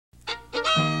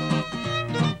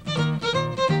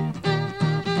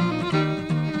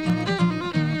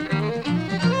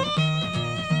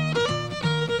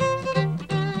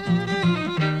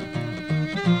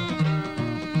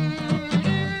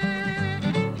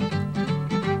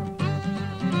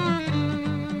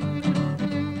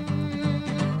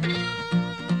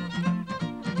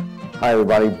Hi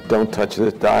everybody, don't touch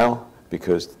this dial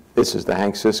because this is the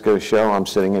Hank Cisco Show. I'm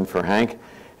sitting in for Hank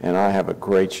and I have a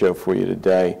great show for you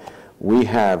today. We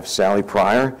have Sally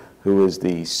Pryor, who is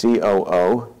the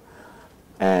COO,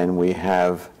 and we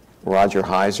have Roger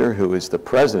Heiser, who is the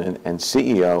President and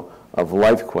CEO of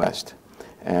LifeQuest.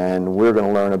 And we're going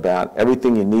to learn about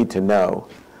everything you need to know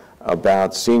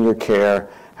about senior care,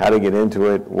 how to get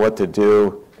into it, what to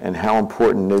do, and how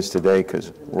important it is today,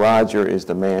 because Roger is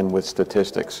the man with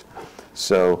statistics.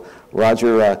 So,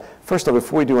 Roger, first of all,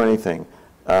 before we do anything,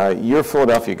 you're a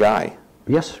Philadelphia guy.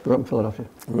 Yes, grew up in Philadelphia.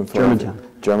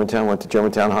 Germantown. Germantown, went to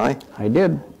Germantown High? I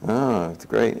did. Oh, that's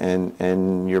great.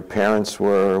 And your parents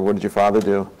were, what did your father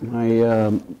do?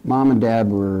 My mom and dad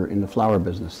were in the flower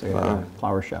business. They had a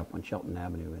flower shop on Shelton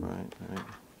Avenue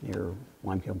near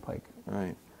Limekiln Pike.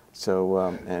 Right.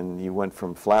 So, and you went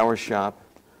from flower shop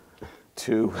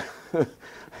to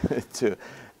to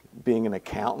being an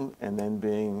accountant and then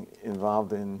being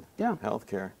involved in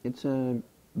healthcare. It's one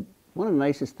of the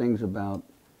nicest things about,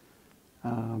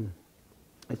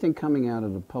 I think, coming out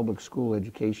of the public school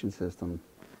education system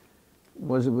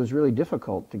was it was really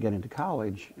difficult to get into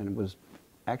college, and it was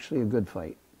actually a good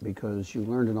fight because you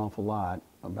learned an awful lot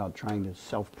about trying to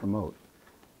self-promote.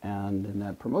 And in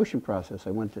that promotion process,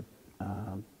 I went to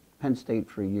Penn State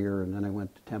for a year, and then I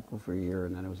went to Temple for a year,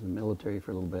 and then I was in the military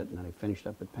for a little bit, and then I finished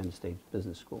up at Penn State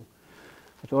Business School.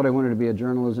 I thought I wanted to be a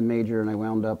journalism major, and I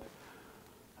wound up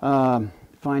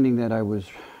finding that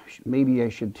maybe I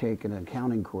should take an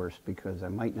accounting course because I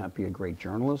might not be a great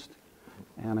journalist,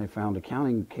 and I found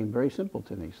accounting came very simple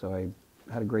to me, so I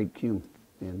had a great cum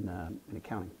in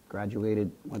accounting.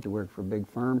 Graduated, went to work for a big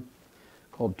firm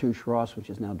called Touche Ross,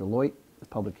 which is now Deloitte, a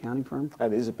public accounting firm.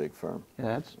 That is a big firm. Yeah,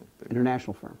 that's an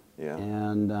international firm. Yeah.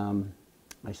 And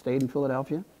I stayed in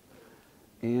Philadelphia,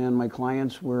 and my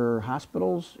clients were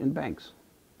hospitals and banks.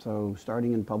 So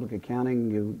starting in public accounting,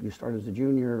 you start as a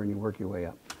junior and you work your way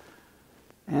up.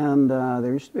 And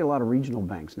there used to be a lot of regional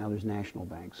banks. Now there's national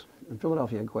banks. In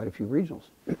Philadelphia, I had quite a few regionals.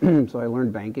 So I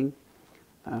learned banking,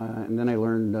 and then I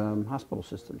learned hospital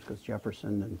systems, because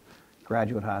Jefferson and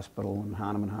Graduate Hospital and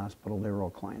Hahnemann Hospital, they were all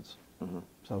clients. Mm-hmm.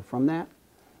 So from that,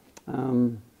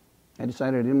 I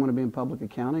decided I didn't want to be in public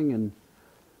accounting,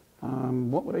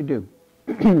 and what would I do?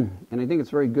 And I think it's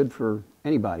very good for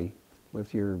anybody,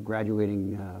 if you're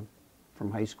graduating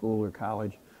from high school or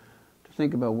college, to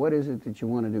think about what is it that you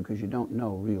want to do, because you don't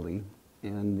know really.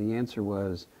 And the answer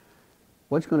was,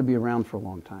 what's going to be around for a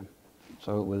long time?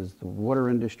 So it was the water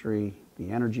industry,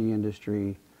 the energy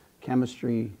industry,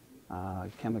 chemistry,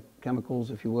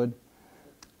 chemicals, if you would,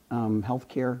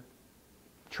 healthcare,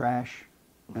 trash,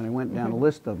 and I went down a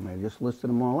list of them. I just listed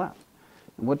them all out.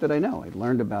 And what did I know? I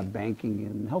learned about banking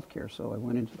and healthcare, so I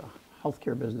went into the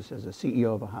healthcare business as a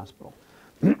CEO of a hospital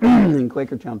in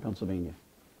Quakertown, Pennsylvania.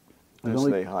 And so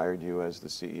they hired you as the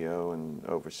CEO and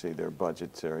oversee their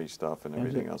budgetary stuff and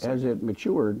everything else? As it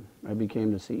matured, I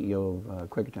became the CEO of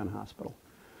Quakertown Hospital.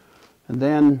 And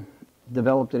then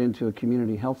developed it into a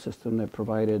community health system that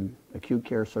provided acute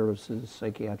care services,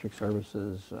 psychiatric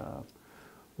services,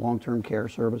 long-term care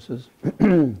services,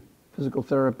 physical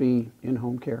therapy,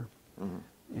 in-home care.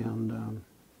 Mm-hmm. And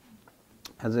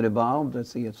as it evolved,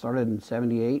 let's see, it started in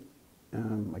 '78.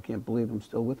 I can't believe I'm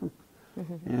still with them.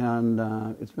 Mm-hmm.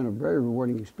 And it's been a very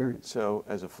rewarding experience. So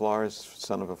as a florist,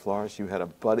 son of a florist, you had a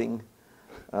budding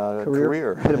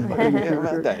career. Yeah,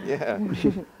 about that, yeah.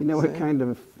 You know what kind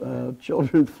of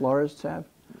children florists have?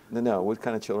 No, what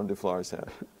kind of children do florists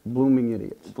have? Blooming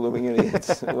idiots. Blooming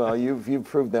idiots. Well, you've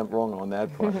proved them wrong on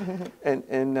that part.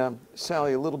 And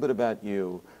Sally, a little bit about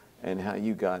you and how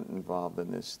you got involved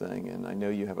in this thing. And I know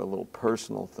you have a little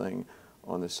personal thing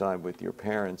on the side with your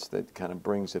parents that kind of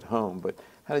brings it home. But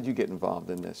how did you get involved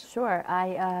in this? Sure.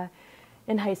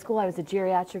 In high school, I was a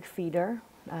geriatric feeder.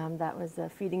 That was a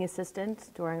feeding assistant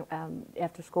during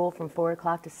after school from 4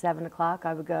 o'clock to 7 o'clock.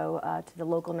 I would go to the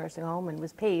local nursing home and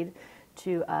was paid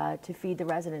to feed the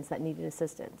residents that needed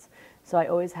assistance. So I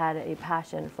always had a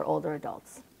passion for older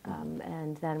adults.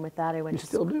 And then with that, I went to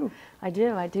still do. I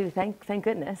do. Thank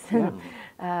goodness. Yeah.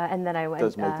 And then I went. It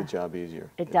does make the job easier.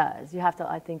 It does. You have to.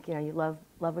 I think you love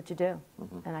what you do,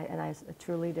 mm-hmm. and I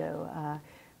truly do.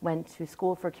 Went to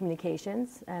school for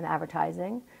communications and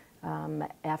advertising.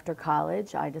 After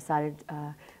college, I decided,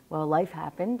 well, life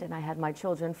happened, and I had my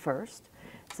children first.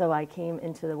 So I came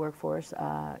into the workforce,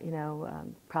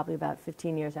 probably about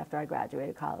 15 years after I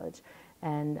graduated college,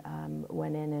 and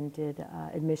went in and did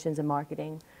admissions and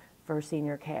marketing for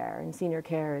senior care. And senior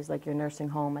care is like your nursing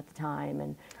home at the time.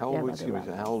 And how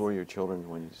old were your children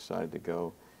when you decided to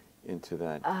go into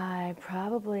that? I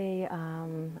probably,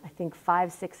 I think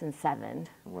 5, 6, and 7.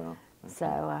 Wow.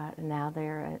 So now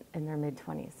they're in their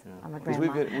mid-20s. Yeah. I'm a 'Cause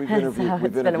grandma. we've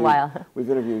It's been a while. We've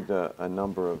interviewed a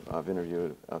number of, I've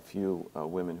interviewed a few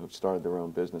women who've started their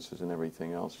own businesses and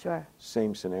everything else. Sure.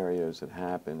 Same scenarios that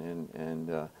happen,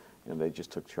 and you know, they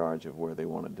just took charge of where they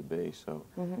wanted to be. So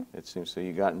it seems, so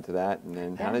you got into that, and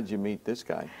then how did you meet this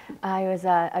guy?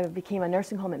 I became a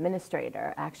nursing home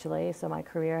administrator, actually. So my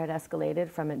career had escalated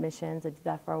from admissions. I did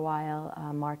that for a while,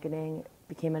 marketing,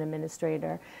 became an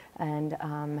administrator, and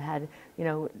had, you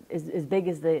know, as big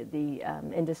as the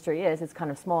industry is, it's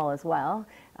kind of small as well.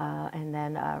 And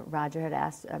then Roger had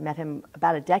asked, I met him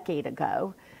about a decade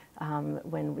ago.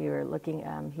 When we were looking,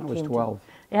 I was 12.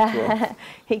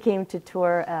 He came to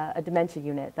tour a dementia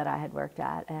unit that I had worked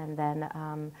at, and then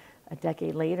a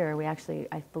decade later, we actually,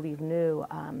 I believe, knew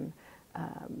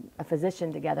a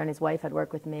physician together, and his wife had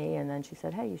worked with me, and then she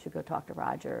said, hey, you should go talk to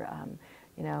Roger.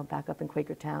 You know, back up in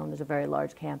Quakertown, there's a very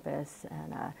large campus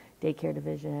and a daycare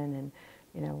division, and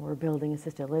you know, we're building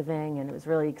assisted living, and it was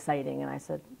really exciting. And I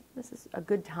said, this is a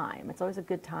good time. It's always a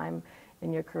good time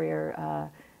in your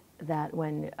career that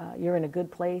when you're in a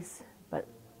good place, but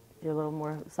you're a little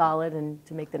more solid, and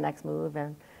to make the next move,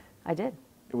 and I did.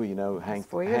 Well, you know, Hank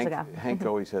 4 years ago. Hank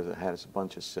always has a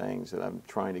bunch of sayings that I'm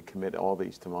trying to commit all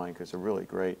these to mine because they're really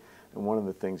great. And one of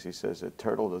the things he says, a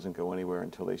turtle doesn't go anywhere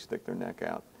until they stick their neck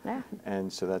out. Yeah.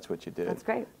 And so that's what you did. That's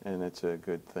great. And it's a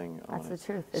good thing. That's on it. the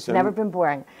truth. It's So, never been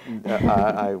boring.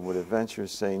 I would venture to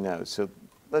say no. So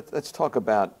let's talk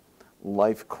about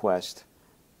LifeQuest,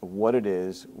 what it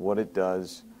is, what it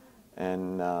does,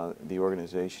 and the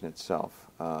organization itself.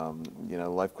 You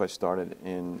know, LifeQuest started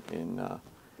in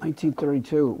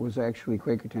 1932, it was actually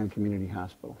Quakertown Community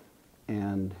Hospital,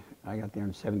 and I got there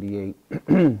in '78,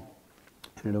 and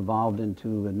it evolved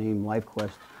into the name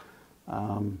LifeQuest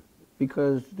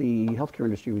because the healthcare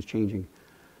industry was changing,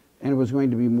 and it was going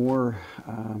to be more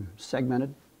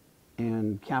segmented,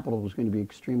 and capital was going to be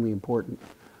extremely important.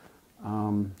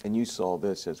 and you saw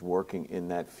this as working in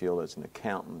that field as an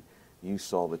accountant. You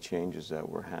saw the changes that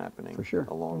were happening For sure.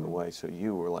 along the way, so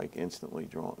you were like instantly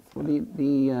drawn. Well,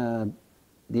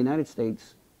 the United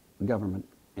States government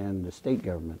and the state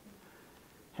government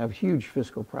have huge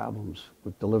fiscal problems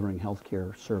with delivering health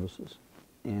care services.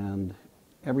 And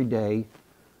every day,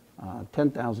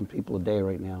 10,000 people a day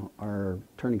right now are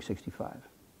turning 65,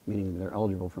 meaning they're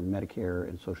eligible for Medicare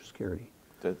and Social Security.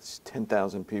 That's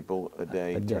 10,000 people a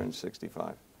day A day. turn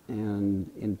 65. And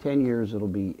in 10 years, it'll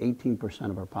be 18%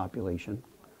 of our population.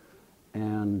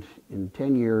 And in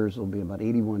 10 years, it'll be about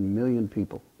 81 million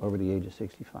people over the age of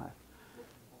 65.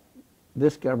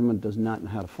 This government does not know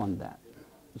how to fund that.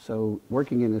 So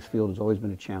working in this field has always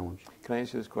been a challenge. Can I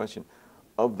ask you this question?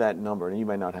 Of that number, and you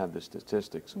may not have the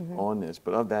statistics on this,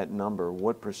 but of that number,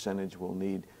 what percentage will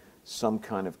need some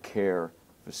kind of care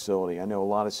facility? I know a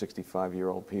lot of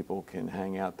 65-year-old people can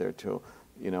hang out there till,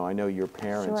 you know, I know your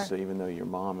parents, Sure. even though your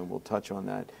mom, and we'll touch on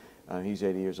that, he's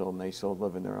 80 years old and they still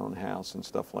live in their own house and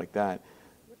stuff like that.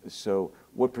 So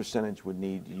what percentage would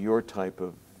need your type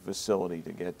of facility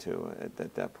to get to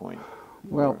at that point?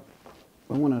 Well,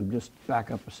 I want to just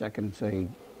back up a second and say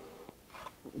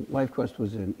LifeQuest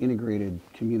was an integrated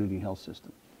community health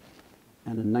system.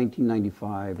 And in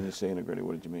 1995, When you say integrated,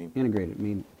 what did you mean? integrated, I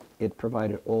mean it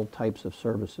provided all types of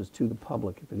services to the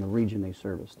public in the region they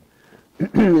serviced.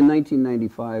 In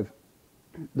 1995,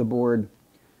 the board,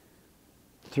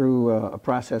 through a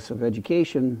process of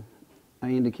education, I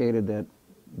indicated that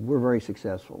we're very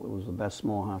successful. It was the best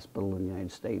small hospital in the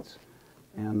United States.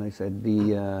 And they said,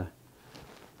 you're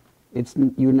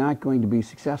not going to be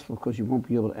successful because you won't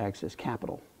be able to access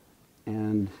capital.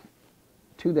 And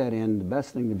to that end, the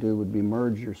best thing to do would be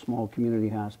merge your small community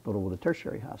hospital with a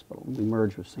tertiary hospital. We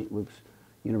merged with St. Luke's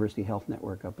University Health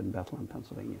Network up in Bethlehem,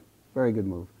 Pennsylvania. Very good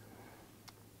move.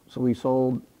 So we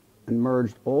sold and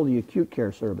merged all the acute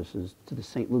care services to the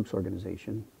St. Luke's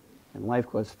organization, and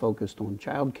LifeQuest focused on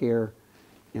child care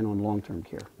and on long-term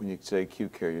care. When you say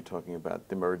acute care, you're talking about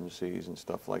the emergencies and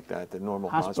stuff like that, the normal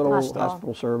Hospital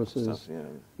hospital services, stuff, yeah.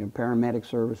 you know, paramedic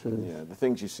services. Yeah, the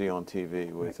things you see on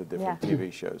TV with the different Yeah.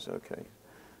 TV shows, okay.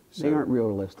 So, They aren't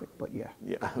realistic, but yeah.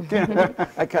 Yeah, okay.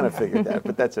 I kind of figured that,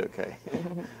 but that's okay.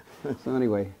 So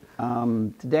anyway,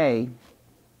 today,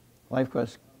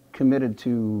 LifeQuest committed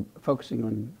to focusing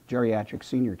on geriatric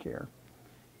senior care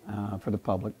for the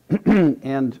public,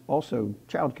 and also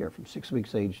child care from 6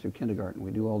 weeks age through kindergarten.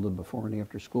 We do all the before and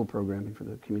after school programming for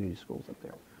the community schools up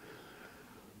there.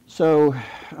 So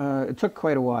it took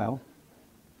quite a while,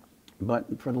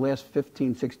 but for the last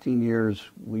 15, 16 years,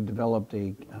 we developed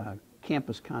a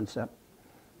campus concept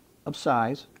of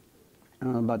size,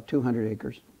 about 200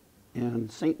 acres.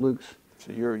 And St. Luke's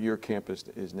So your campus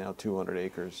is now 200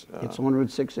 acres. It's on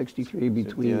Route 663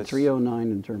 between yes.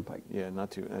 309 and Turnpike. Yeah, not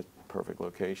too, that's perfect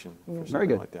location for Very something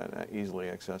good. like that, easily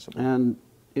accessible. And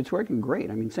it's working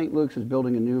great. I mean, St. Luke's is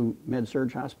building a new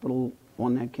med-surg hospital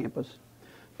on that campus.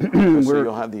 So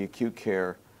you'll have the acute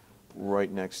care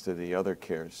right next to the other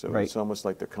care, so Right. it's almost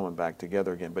like they're coming back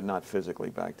together again, but not physically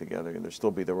back together, and they'll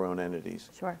still be their own entities.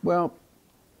 Sure. Well,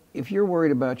 if you're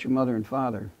worried about your mother and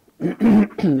father,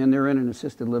 and they're in an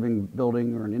assisted living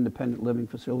building or an independent living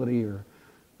facility or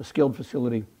a skilled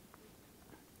facility,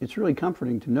 it's really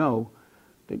comforting to know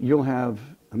that you'll have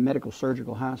a medical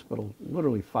surgical hospital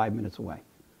literally 5 minutes away.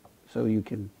 So you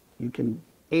can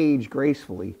age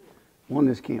gracefully on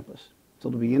this campus. So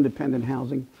there'll be independent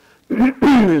housing.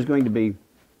 There's going to be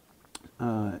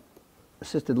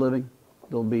assisted living.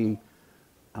 There'll be,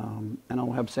 and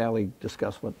I'll have Sally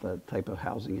discuss what the type of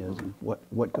housing is and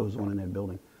what goes on in that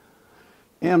building.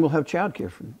 And we'll have childcare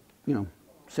from,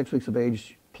 6 weeks of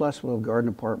age, plus we'll have garden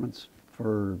apartments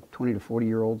for 20 to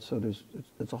 40-year-olds. So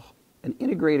it's an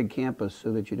integrated campus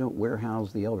so that you don't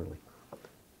warehouse the elderly.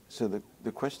 So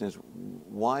the question is,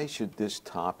 why should this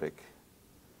topic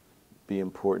be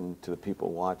important to the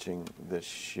people watching this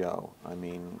show? I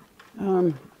mean...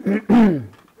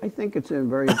 I think it's a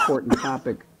very important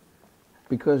topic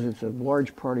because it's a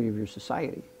large part of your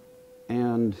society,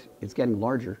 and it's getting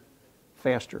larger,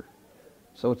 faster.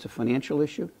 So it's a financial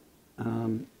issue,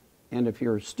 and if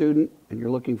you're a student and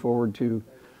you're looking forward to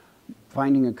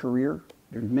finding a career,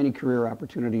 there's many career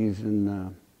opportunities in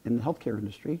the healthcare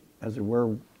industry, as there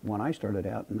were when I started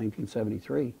out in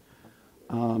 1973.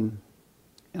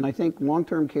 And I think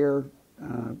long-term care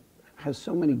has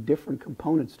so many different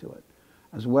components to it,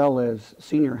 as well as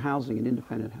senior housing and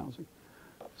independent housing.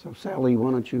 So Sally,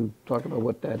 why don't you talk about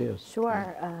what that is?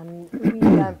 Sure.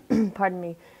 Pardon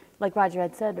me. Like Roger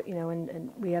had said,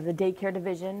 and we have the daycare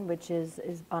division, which is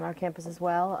on our campus as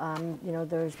well.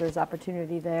 There's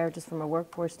opportunity there just from a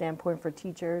workforce standpoint for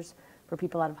teachers, for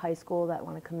people out of high school that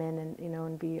want to come in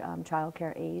and be child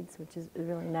care aides, which is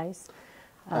really nice.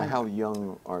 how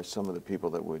young are some of the people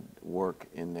that would work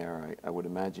in there? I would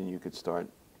imagine you could start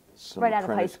some Right out of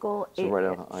high apprentice- school. So right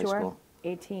out of high sure, school.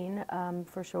 18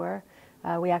 for sure.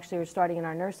 We actually are starting in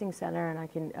our nursing center, and I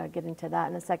can get into that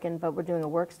in a second, but we're doing a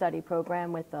work-study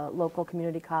program with the local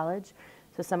community college.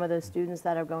 So some of those students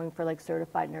that are going for like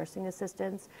certified nursing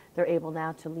assistants, they're able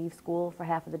now to leave school for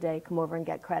half of the day, come over and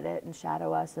get credit and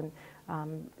shadow us, and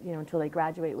until they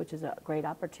graduate, which is a great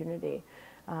opportunity.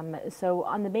 So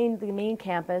on the main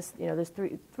campus, there's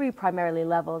three primarily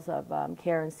levels of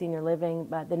care and senior living.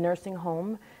 The nursing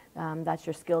home, that's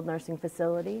your skilled nursing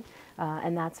facility,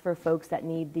 and that's for folks that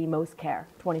need the most care,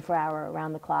 24-hour,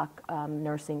 around-the-clock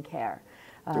nursing care.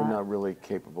 They're not really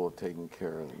capable of taking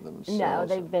care of themselves. No,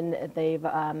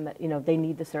 they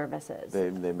need the services.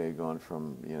 They may have gone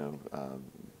from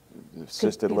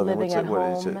assisted living. Living at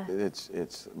home.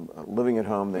 It's living at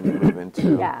home. Then you move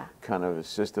into Yeah. kind of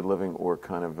assisted living or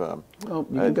kind of Well,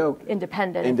 you can go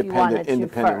Independent if you wanted to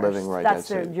independent first. living, right? That's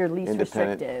it. your least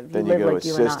Independent. restrictive. Then you you live go like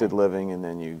you and I. assisted living, and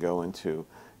then you go into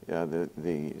the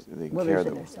Well, care.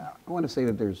 I want to say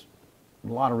that there's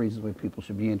a lot of reasons why people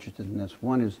should be interested in this.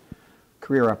 One is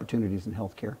career opportunities in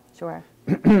healthcare. Sure.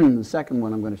 The second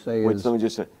one I'm going to say Wait, is... let me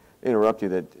just interrupt you.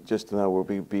 That just to know,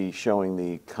 we'll be showing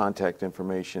the contact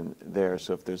information there.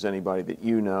 So if there's anybody that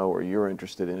you know or you're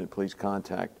interested in it, please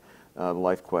contact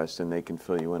LifeQuest, and they can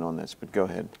fill you in on this. But go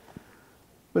ahead.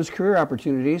 There's career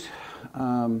opportunities,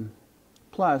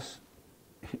 plus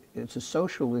it's a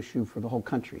social issue for the whole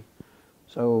country.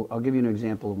 So I'll give you an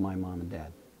example of my mom and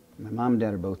dad. My mom and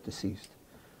dad are both deceased.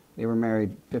 They were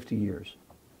married 50 years.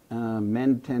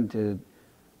 Men tend to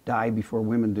die before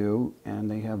women do, and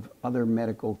they have other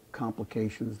medical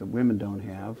complications that women don't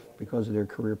have because of their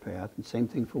career path, and same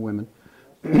thing for women.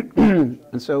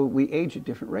 And so we age at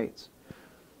different rates.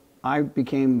 I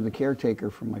became the caretaker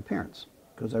for my parents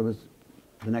because I was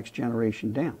the next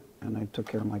generation down, and I took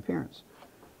care of my parents.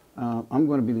 I'm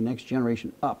going to be the next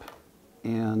generation up,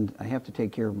 and I have to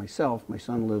take care of myself. My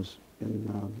son lives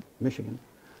in Michigan,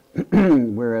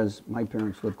 whereas my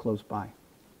parents live close by.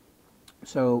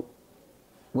 So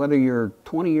whether you're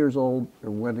 20 years old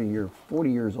or whether you're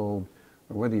 40 years old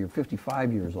or whether you're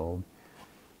 55 years old,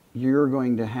 you're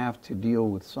going to have to deal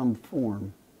with some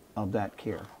form of that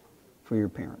care for your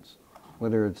parents.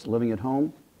 Whether it's living at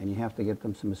home and you have to get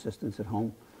them some assistance at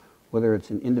home, whether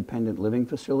it's an independent living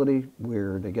facility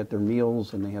where they get their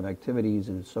meals and they have activities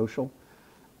and it's social,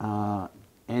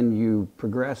 and you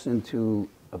progress into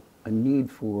a need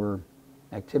for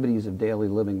activities of daily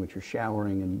living, which are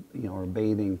showering and or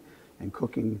bathing and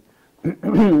cooking,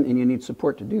 and you need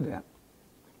support to do that.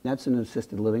 That's an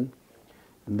assisted living.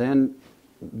 And then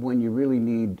when you really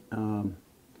need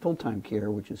full-time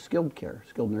care, which is skilled care,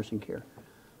 skilled nursing care,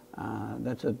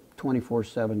 that's a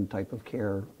 24/7 type of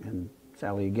care, and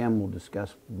Sally again will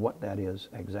discuss what that is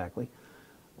exactly.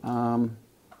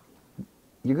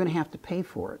 You're going to have to pay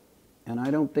for it, and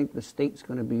I don't think the state's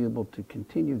going to be able to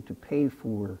continue to pay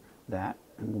for that,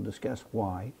 and we'll discuss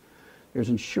why. There's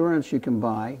insurance you can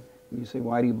buy. You say,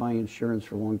 why do you buy insurance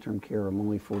for long-term care? I'm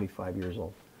only 45 years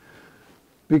old.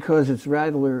 Because it's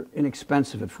rather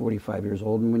inexpensive at 45 years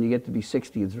old, and when you get to be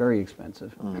 60, it's very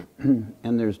expensive.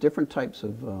 And there's different types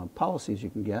of policies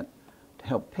you can get to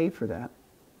help pay for that.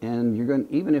 And you're going,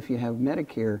 even if you have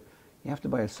Medicare, you have to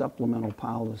buy a supplemental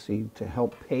policy to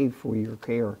help pay for your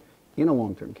care in a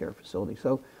long-term care facility.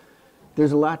 So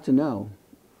there's a lot to know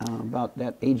about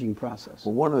that aging process.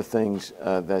 Well, one of the things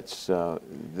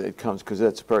that comes, because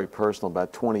that's very personal,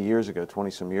 about 20 years ago,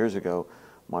 20-some years ago,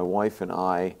 my wife and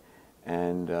I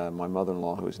and my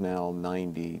mother-in-law, who is now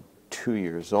 92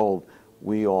 years old,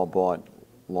 we all bought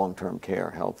long-term care,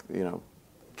 health,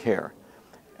 care.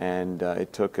 And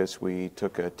it took us, we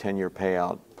took a 10-year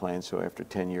payout plan, so after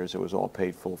 10 years it was all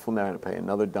paid full. Never had to pay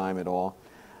another dime at all.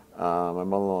 My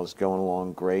mother-in-law was going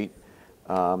along great.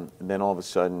 And then all of a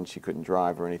sudden she couldn't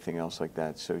drive or anything else like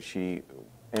that, so she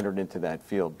entered into that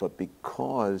field. But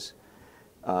because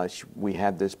we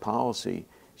had this policy,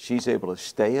 she's able to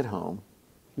stay at home.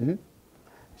 Mm-hmm.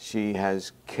 She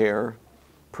has care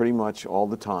pretty much all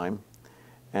the time,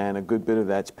 and a good bit of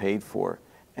that's paid for.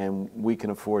 And we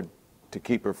can afford to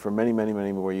keep her for many, many,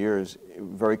 many more years,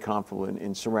 very comfortable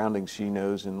in surroundings she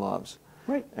knows and loves.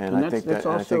 Right. And I think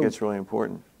it's really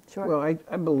important. Sure. Well,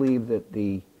 I believe that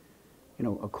a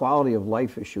quality of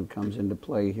life issue comes into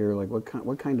play here. Like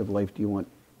what kind of life do you want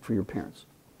for your parents,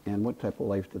 and what type of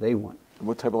life do they want?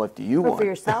 What type of life do you want? For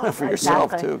yourself. For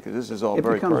yourself too, because this is all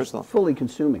very personal. It becomes fully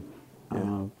consuming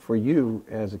for you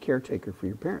as a caretaker for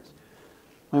your parents.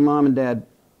 My mom and dad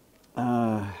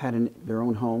had their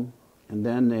own home, and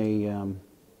then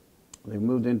they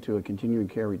moved into a continuing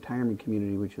care retirement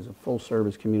community, which is a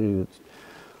full-service community that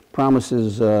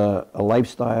promises a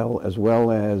lifestyle as well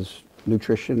as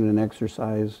nutrition and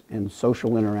exercise and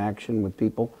social interaction with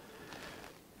people.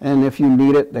 And if you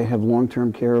need it, they have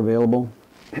long-term care available.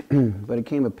 But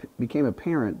it became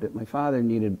apparent that my father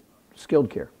needed skilled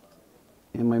care,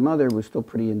 and my mother was still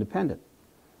pretty independent.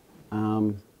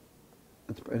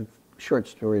 It's a short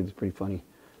story, it's pretty funny.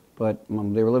 But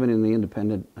they were living in the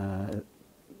independent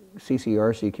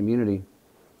CCRC community.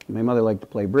 My mother liked to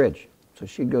play bridge, so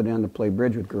she'd go down to play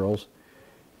bridge with girls,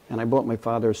 and I bought my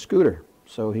father a scooter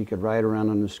so he could ride around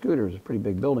on the scooter. It was a pretty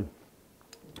big building.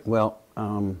 Well,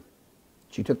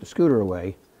 she took the scooter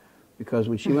away, because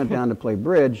when she went down to play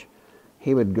bridge,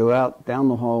 he would go out down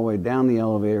the hallway, down the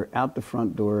elevator, out the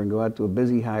front door, and go out to a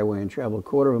busy highway and travel a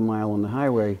quarter of a mile on the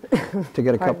highway to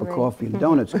get a cup of coffee and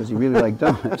donuts, because he really liked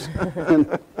donuts.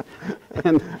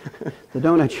 and the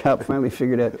donut shop finally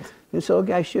figured out, this old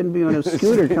guy shouldn't be on a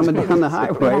scooter coming down the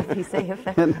highway.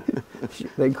 And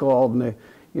they called, and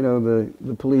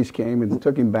the police came and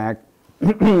took him back.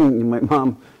 And my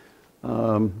mom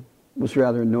was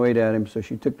rather annoyed at him, so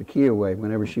she took the key away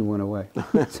whenever she went away.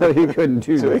 So he couldn't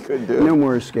do that. He couldn't do it. No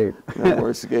more escape. No more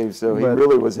escape, so he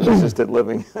really was in assisted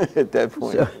living at that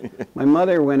point. So my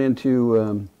mother went into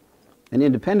an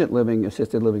independent living,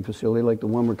 assisted living facility like the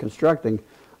one we're constructing,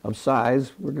 of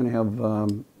size. We're going to have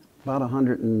about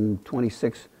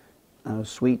 126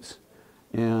 suites,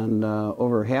 and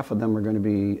over half of them are going to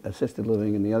be assisted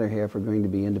living, and the other half are going to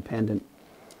be independent.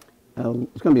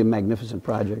 It's going to be a magnificent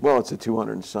project. Well, it's a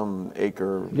 200-some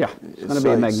acre. Yeah, it's going to be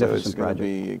a magnificent project. So it's going to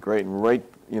be great, and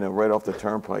right off the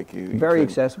turnpike. Very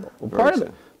accessible. Well,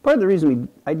 part of the reason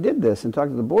I did this and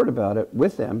talked to the board about it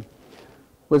with them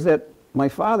was that my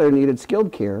father needed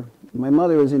skilled care. My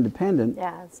mother was independent,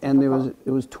 and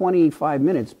it was 25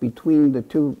 minutes between the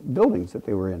two buildings that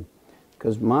they were in,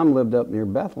 because Mom lived up near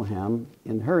Bethlehem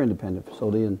in her independent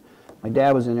facility, and my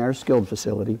dad was in our skilled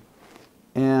facility,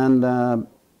 and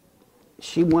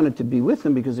she wanted to be with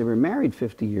them because they were married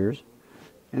 50 years,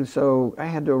 and so I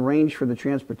had to arrange for the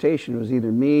transportation. It was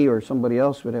either me or somebody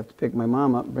else would have to pick my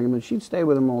mom up and bring him, and she'd stay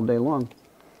with him all day long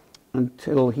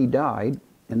until he died,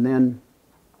 and then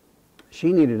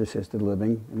she needed assisted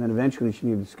living, and then eventually she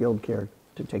needed skilled care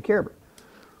to take care of her.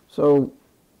 So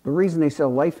the reason they sell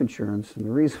life insurance and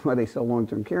the reason why they sell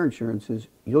long-term care insurance is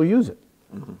you'll use it.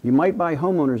 Mm-hmm. You might buy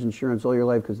homeowners insurance all your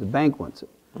life because the bank wants it.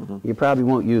 Mm-hmm. You probably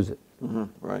won't use it. Mm-hmm.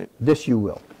 Right. This you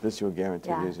will. This you'll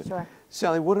guarantee to use it. Sure.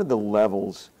 Sally, what are the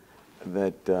levels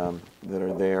that that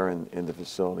are there in the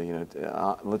facility?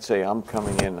 Let's say I'm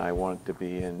coming in and I want to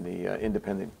be in the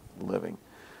independent living.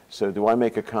 So do I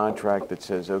make a contract that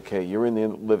says, okay, you're in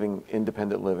the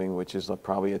independent living, which is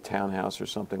probably a townhouse or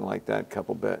something like that,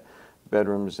 couple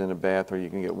bedrooms and a bath, or you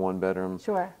can get one bedroom.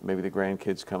 Sure. Maybe the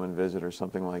grandkids come and visit or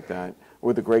something like that,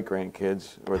 or the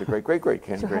great-grandkids, or the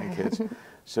great-great-great-grandkids.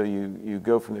 So you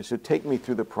go from there. So take me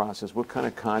through the process. What kind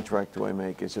of contract do I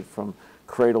make? Is it from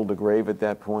cradle to grave at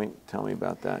that point? Tell me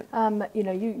about that. You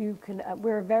know, you can.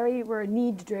 We're a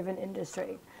need-driven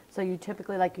industry. So you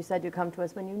typically, like you said, you come to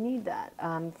us when you need that.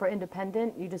 For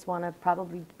independent, you just want to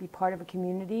probably be part of a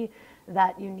community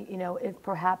that you know, if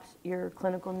perhaps your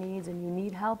clinical needs and you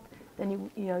need help, then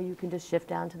you can just shift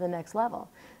down to the next level.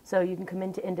 So you can come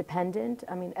into independent.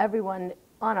 I mean, everyone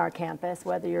on our campus,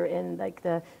 whether you're in like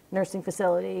the nursing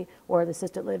facility or the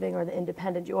assisted living or the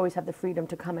independent, you always have the freedom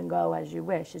to come and go as you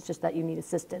wish. It's just that you need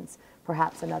assistance,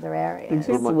 perhaps in other areas.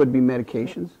 Example would be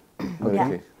medications. Okay.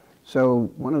 Yeah.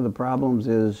 So one of the problems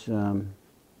is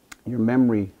your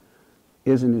memory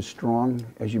isn't as strong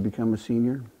as you become a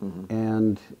senior.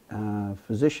 And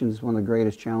physicians, one of the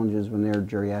greatest challenges when they're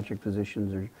geriatric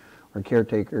physicians or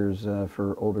caretakers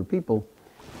for older people,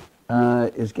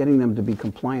 is getting them to be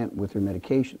compliant with their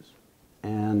medications.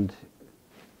 And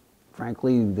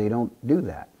frankly, they don't do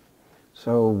that.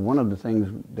 So one of the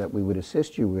things that we would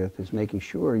assist you with is making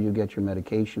sure you get your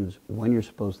medications when you're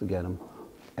supposed to get them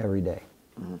every day.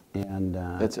 And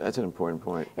That's an important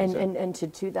point. And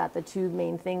to that, the two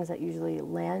main things that usually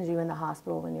land you in the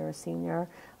hospital when you're a senior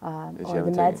are the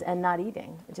meds and not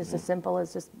eating. It's just as simple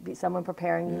as just someone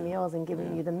preparing you meals and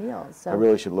giving you the meals. So I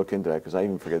really should look into that because I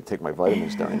even forget to take my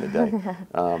vitamins during the day.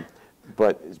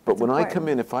 But when I come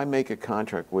in, if I make a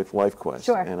contract with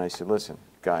LifeQuest and I say, listen,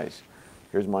 guys,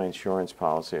 here's my insurance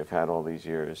policy. I've had all these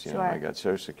years. You know, I got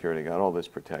Social Security, got all this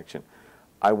protection.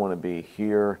 I want to be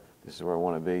here. This is where I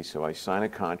want to be. So I sign a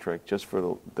contract just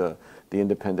for the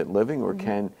independent living,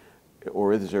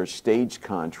 or is there stage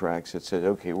contracts that says,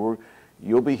 okay,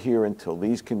 you'll be here until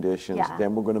these conditions,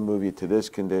 then we're going to move you to this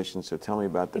condition. So tell me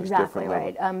about those different levels.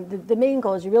 Exactly right. The main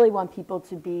goal is you really want people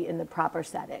to be in the proper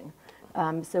setting.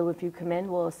 So if you come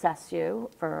in, we'll assess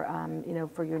you for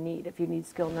for your need. If you need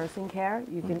skilled nursing care,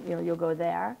 you can you'll go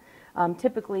there.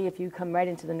 Typically, if you come right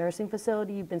into the nursing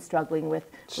facility, you've been struggling with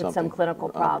some clinical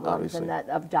problems, and that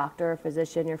of doctor,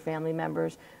 physician, your family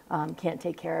members can't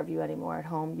take care of you anymore at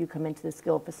home. You come into the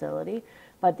skilled facility.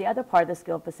 But the other part of the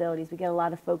skilled facilities, we get a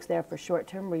lot of folks there for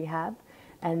short-term rehab,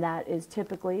 and that is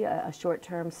typically a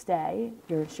short-term stay.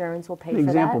 Your insurance will pay for that. An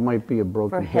example might be a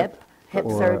broken hip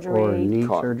surgery, or knee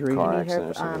surgery, car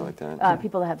accident or something like that.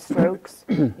 people that have strokes,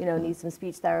 need some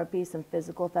speech therapy, some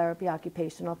physical therapy,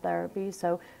 occupational therapy.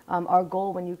 So our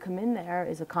goal when you come in there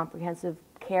is a comprehensive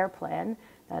care plan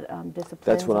that disciplines.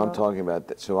 That's what I'm talking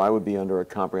about. So I would be under a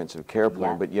comprehensive care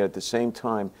plan, but yet at the same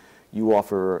time, you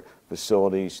offer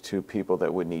facilities to people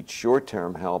that would need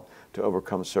short-term help to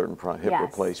overcome certain hip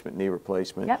replacement, knee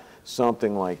replacement,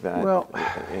 something like that. Well,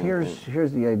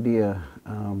 here's the idea.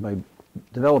 By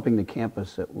developing the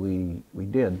campus that we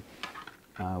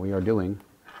are doing,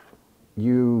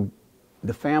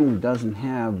 the family doesn't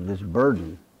have this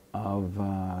burden of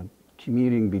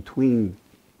commuting between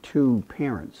two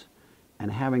parents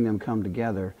and having them come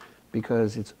together,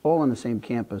 because it's all on the same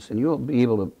campus, and you'll be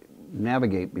able to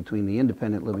navigate between the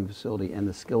independent living facility and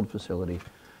the skilled facility.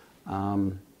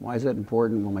 Why is that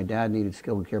important? Well, my dad needed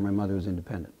skilled care. My mother was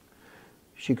independent.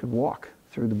 She could walk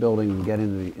through the building and get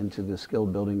into the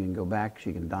skilled building and go back.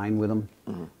 She can dine with them.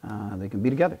 They can be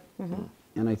together.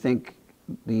 And I think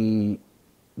the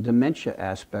dementia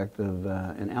aspect of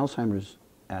and Alzheimer's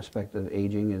aspect of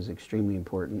aging is extremely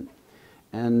important.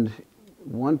 And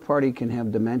one party can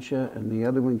have dementia and the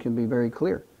other one can be very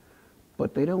clear.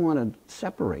 But they don't want to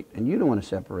separate, and you don't want to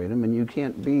separate them, and you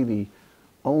can't be the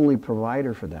only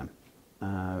provider for them.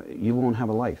 You won't have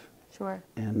a life. Sure.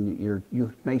 And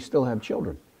you may still have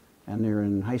children, and they're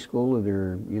in high school, or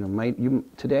they're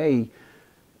today,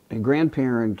 a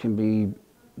grandparent can be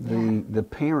the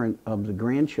parent of the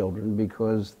grandchildren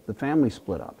because the family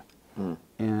split up.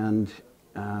 And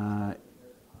more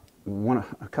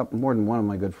than one of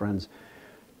my good friends,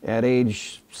 at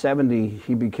age 70,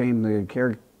 he became the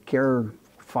care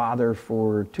father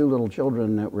for two little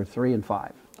children that were 3 and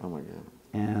 5. Oh my God.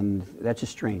 And that's a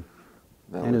strain.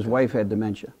 And his wife had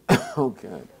dementia. Oh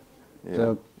God. Yeah,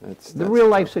 so that's the real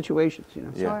life situations,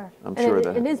 Yeah, Sure. I'm sure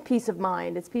it is peace of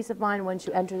mind. It's peace of mind once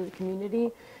you enter the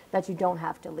community that you don't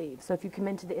have to leave. So if you come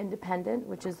into the independent,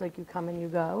 which is like you come and you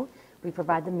go, we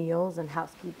provide the meals and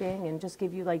housekeeping and just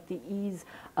give you like the ease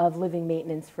of living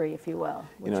maintenance free, if you will,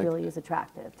 which really is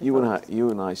attractive to folks. You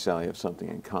and I, Sally, have something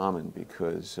in common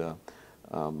because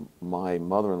my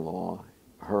mother-in-law,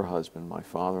 her husband, my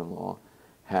father-in-law,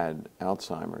 had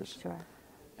Alzheimer's. Sure.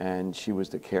 and she was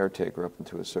the caretaker up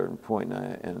until a certain point.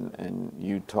 And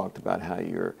you talked about how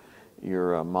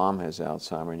your mom has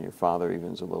Alzheimer's and your father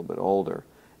even is a little bit older,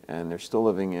 and they're still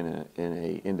living in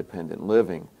a independent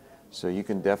living. So you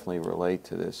can definitely relate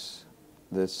to this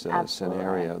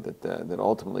scenario that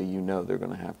ultimately they're going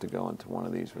to have to go into one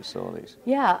of these facilities.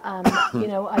 Yeah,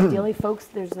 ideally, folks,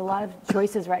 there's a lot of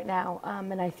choices right now,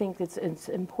 and I think it's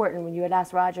important. When you had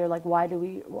asked Roger, like, why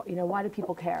do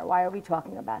people care? Why are we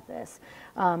talking about this?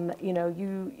 At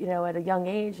a young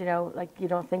age, like, you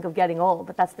don't think of getting old,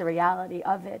 but that's the reality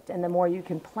of it. And the more you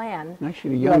can plan.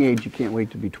 Actually, at a young age, you can't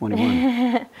wait to be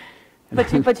 21.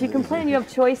 But you can plan, you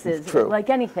have choices. True. Like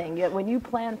anything, when you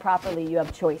plan properly, you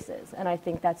have choices. And I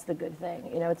think that's the good thing.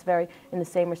 It's very, in the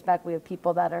same respect, we have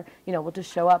people that are, will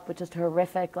just show up with just a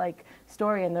horrific, like,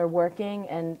 story, and they're working.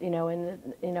 And,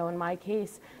 in my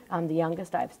case, I'm the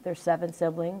youngest. There's 7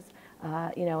 siblings.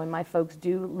 And my folks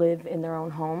do live in their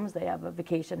own homes. They have a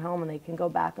vacation home, and they can go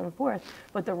back and forth.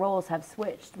 But the roles have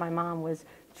switched. My mom was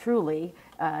truly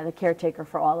the caretaker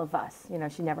for all of us.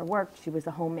 She never worked. She was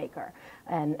a homemaker.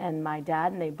 And my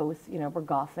dad and they both, were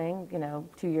golfing,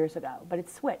 2 years ago. But it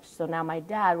switched. So now my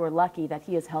dad, we're lucky that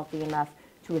he is healthy enough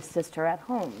to assist her at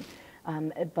home.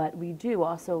 But we do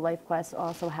also, LifeQuest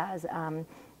also has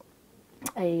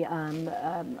a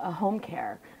home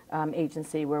care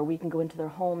agency where we can go into their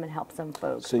home and help some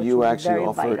folks. So which you would be actually very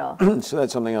offer, vital. so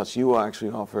that's something else. You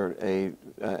actually offer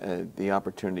the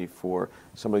opportunity for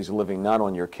somebody who's living not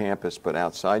on your campus but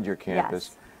outside your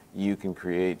campus. Yes. You can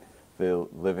create the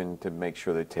living to make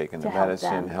sure they're taking the To help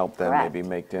medicine, them. help them, Correct. maybe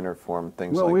make dinner for them,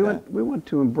 things Well, like that. we want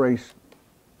to embrace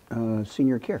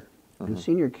senior care. And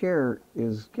senior care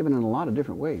is given in a lot of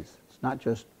different ways. It's not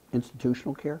just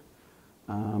institutional care.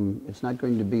 It's not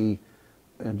going to be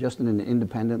just in an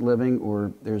independent living,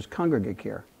 or there's congregate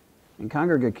care. In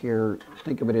congregate care,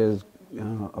 think of it as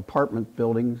apartment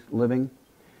buildings, living,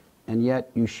 and yet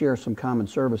you share some common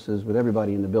services with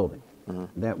everybody in the building.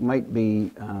 That might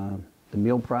be the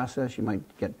meal process. You might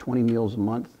get 20 meals a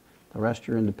month. The rest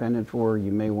you're independent for.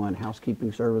 You may want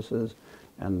housekeeping services,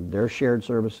 and they're shared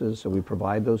services, so we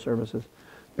provide those services.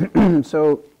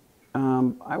 So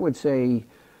I would say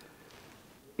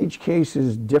each case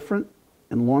is different,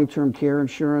 and long-term care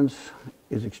insurance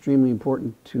is extremely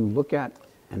important to look at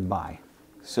and buy.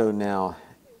 So now,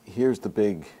 here's the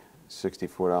big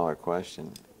 $64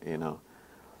 question.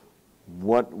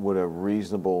 What would a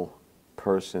reasonable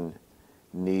person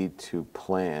need to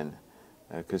plan?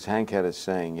 Because Hank had a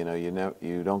saying,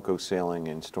 you don't go sailing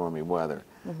in stormy weather.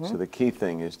 So the key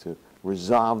thing is to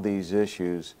resolve these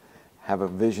issues, have a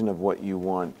vision of what you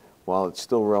want. While it's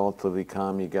still relatively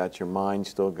calm, you got your mind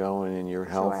still going and your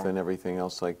health and everything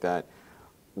else like that.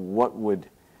 What would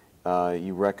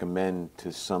you recommend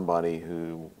to somebody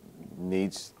who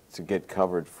needs to get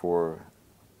covered for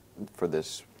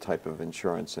this type of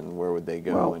insurance, and where would they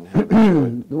go and how they do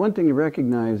it? The one thing you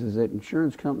recognize is that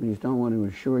insurance companies don't want to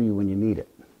insure you when you need it.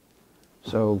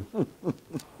 So,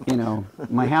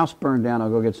 my house burned down,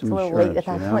 I'll go get some insurance. It's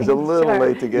a little late at that point. It's a little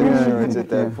late to get insurance at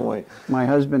that point. My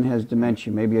husband has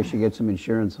dementia, maybe I should get some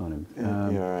insurance on him.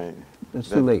 You're right. That's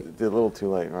too late. A little too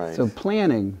late, right. So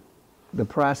planning the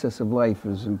process of life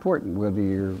is important, whether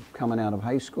you're coming out of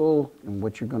high school and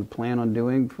what you're going to plan on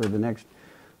doing for the next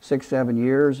 6, 7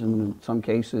 years. And in some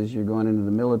cases, you're going into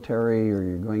the military or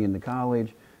you're going into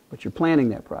college, but you're planning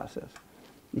that process.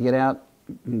 You get out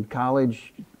in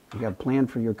college, you got to plan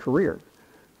for your career.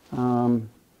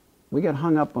 We get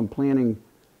hung up on planning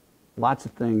lots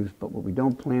of things, but what we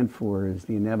don't plan for is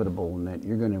the inevitable, and that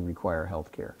you're going to require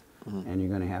health care, and you're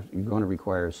going to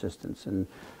require assistance. And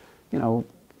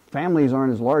families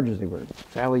aren't as large as they were.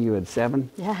 Sally, you had 7.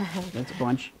 Yeah. That's a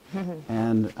bunch.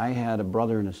 And I have a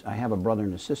brother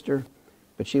and a sister,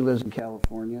 but she lives in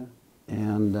California,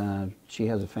 and she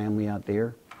has a family out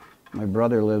there. My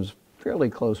brother lives fairly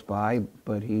close by,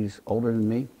 but he's older than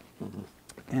me.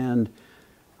 And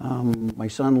my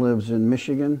son lives in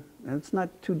Michigan, and it's not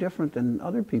too different than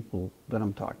other people that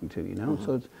I'm talking to,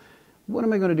 So it's, what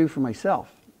am I going to do for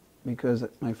myself? Because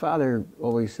my father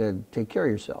always said, take care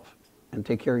of yourself and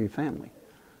take care of your family.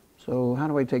 So how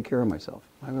do I take care of myself?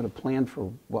 I've got to plan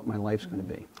for what my life's going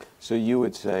to be. So you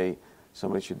would say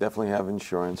somebody should definitely have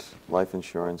insurance, life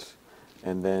insurance,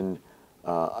 and then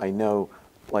I know,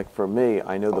 like for me,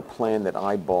 I know the plan that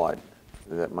I bought,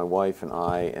 that my wife and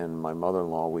I and my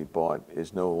mother-in-law we bought,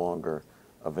 is no longer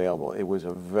available. It was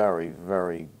a very,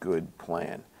 very good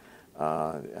plan.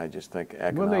 I just think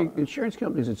economic. Well, the insurance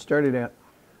companies that started out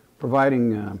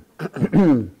providing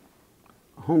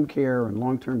home care and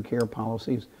long-term care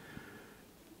policies,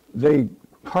 they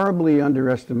horribly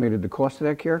underestimated the cost of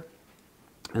that care,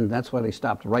 and that's why they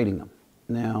stopped writing them.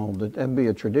 Now, that'd be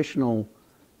a traditional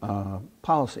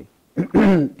policy.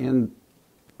 And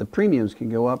the premiums can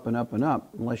go up and up and up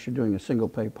unless you're doing a single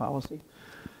pay policy.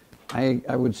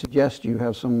 I would suggest you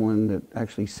have someone that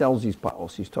actually sells these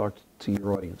policies, talk to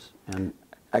your audience. And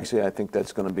actually, I think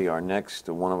that's going to be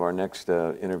one of our next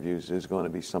interviews is going to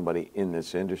be somebody in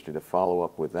this industry to follow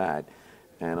up with that.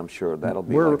 And I'm sure that'll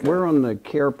be we're on the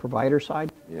care provider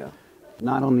side, yeah,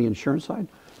 not on the insurance side.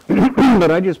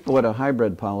 But I just bought a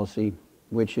hybrid policy,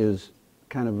 which is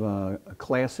kind of a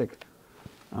classic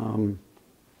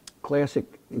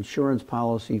insurance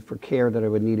policy for care that I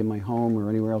would need in my home or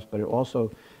anywhere else, but it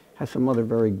also has some other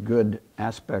very good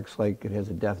aspects, like it has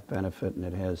a death benefit and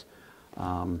it has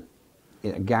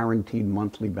a guaranteed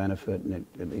monthly benefit, and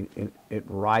it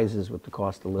rises with the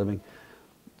cost of living.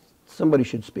 Somebody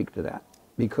should speak to that,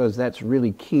 because that's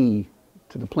really key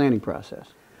to the planning process.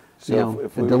 So now,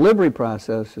 the delivery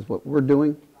process is what we're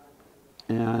doing,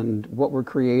 and what we're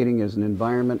creating is an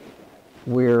environment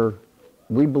where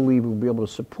we believe we'll be able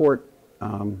to support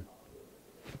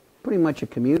pretty much a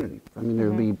community. I mean,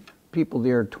 there'll be people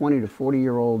there, 20 to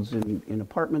 40-year-olds in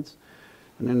apartments,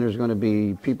 and then there's going to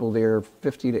be people there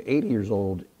 50 to 80 years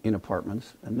old in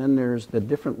apartments, and then there's the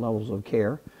different levels of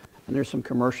care, and there's some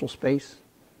commercial space,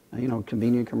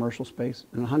 convenient commercial space,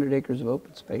 and 100 acres of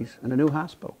open space, and a new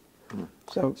hospital.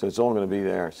 So it's all going to be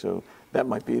there. So that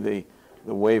might be the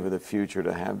wave of the future,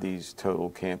 to have these total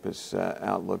campus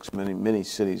outlooks, many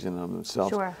cities in themselves.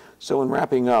 Sure. So in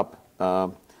wrapping up,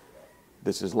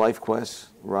 this is LifeQuest,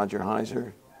 Roger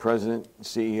Heiser, President and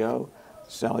CEO,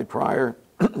 Sally Pryor,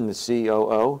 the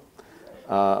COO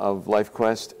of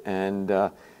LifeQuest. And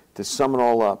to sum it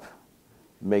all up,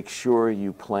 make sure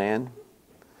you plan.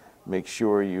 Make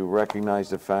sure you recognize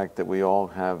the fact that we all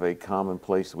have a common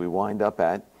place that we wind up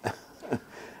at.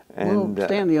 And, well,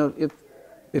 Stan,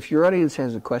 if your audience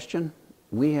has a question,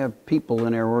 we have people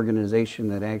in our organization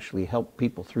that actually help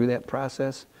people through that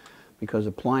process, because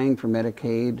applying for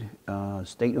Medicaid,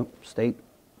 state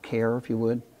care, if you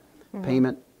would,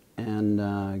 payment,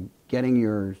 and getting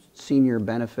your senior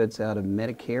benefits out of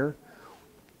Medicare,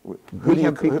 we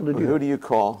have people to do. Who do you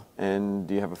call, and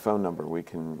do you have a phone number? You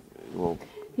can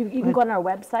go on our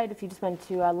website if you just went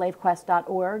to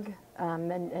lifequest.org,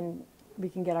 and we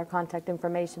can get our contact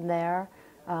information there.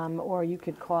 Or you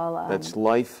could call... That's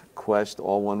LifeQuest,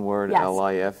 all one word, yes,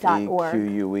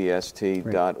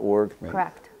 LifeQuest.org. Right.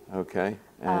 Correct. Okay.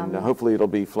 And hopefully it'll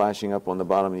be flashing up on the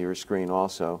bottom of your screen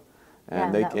also.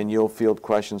 And and you'll field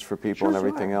questions for people and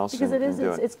everything else. Because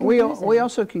it's confusing. We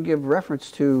also can give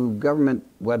reference to government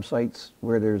websites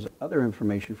where there's other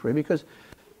information for you, because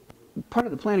part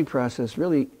of the planning process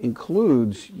really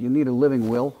includes, you need a living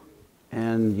will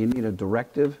and you need a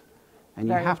directive, and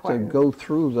you have to go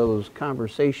through those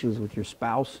conversations with your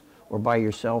spouse or by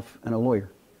yourself and a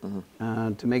lawyer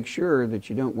to make sure that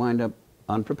you don't wind up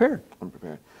unprepared.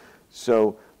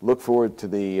 So look forward to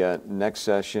the next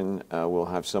session. We'll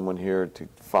have someone here to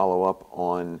follow up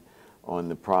on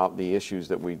the issues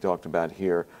that we talked about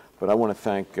here. But I want to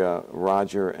thank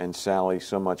Roger and Sally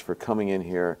so much for coming in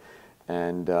here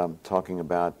and talking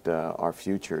about our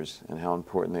futures and how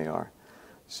important they are.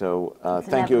 So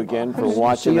thank you again for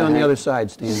watching. See you on the other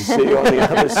side, Stan. See you on the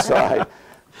other side.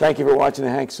 Thank you for watching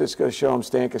the Hank Cisco Show. I'm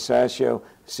Stan Casascio.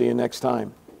 See you next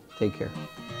time. Take care.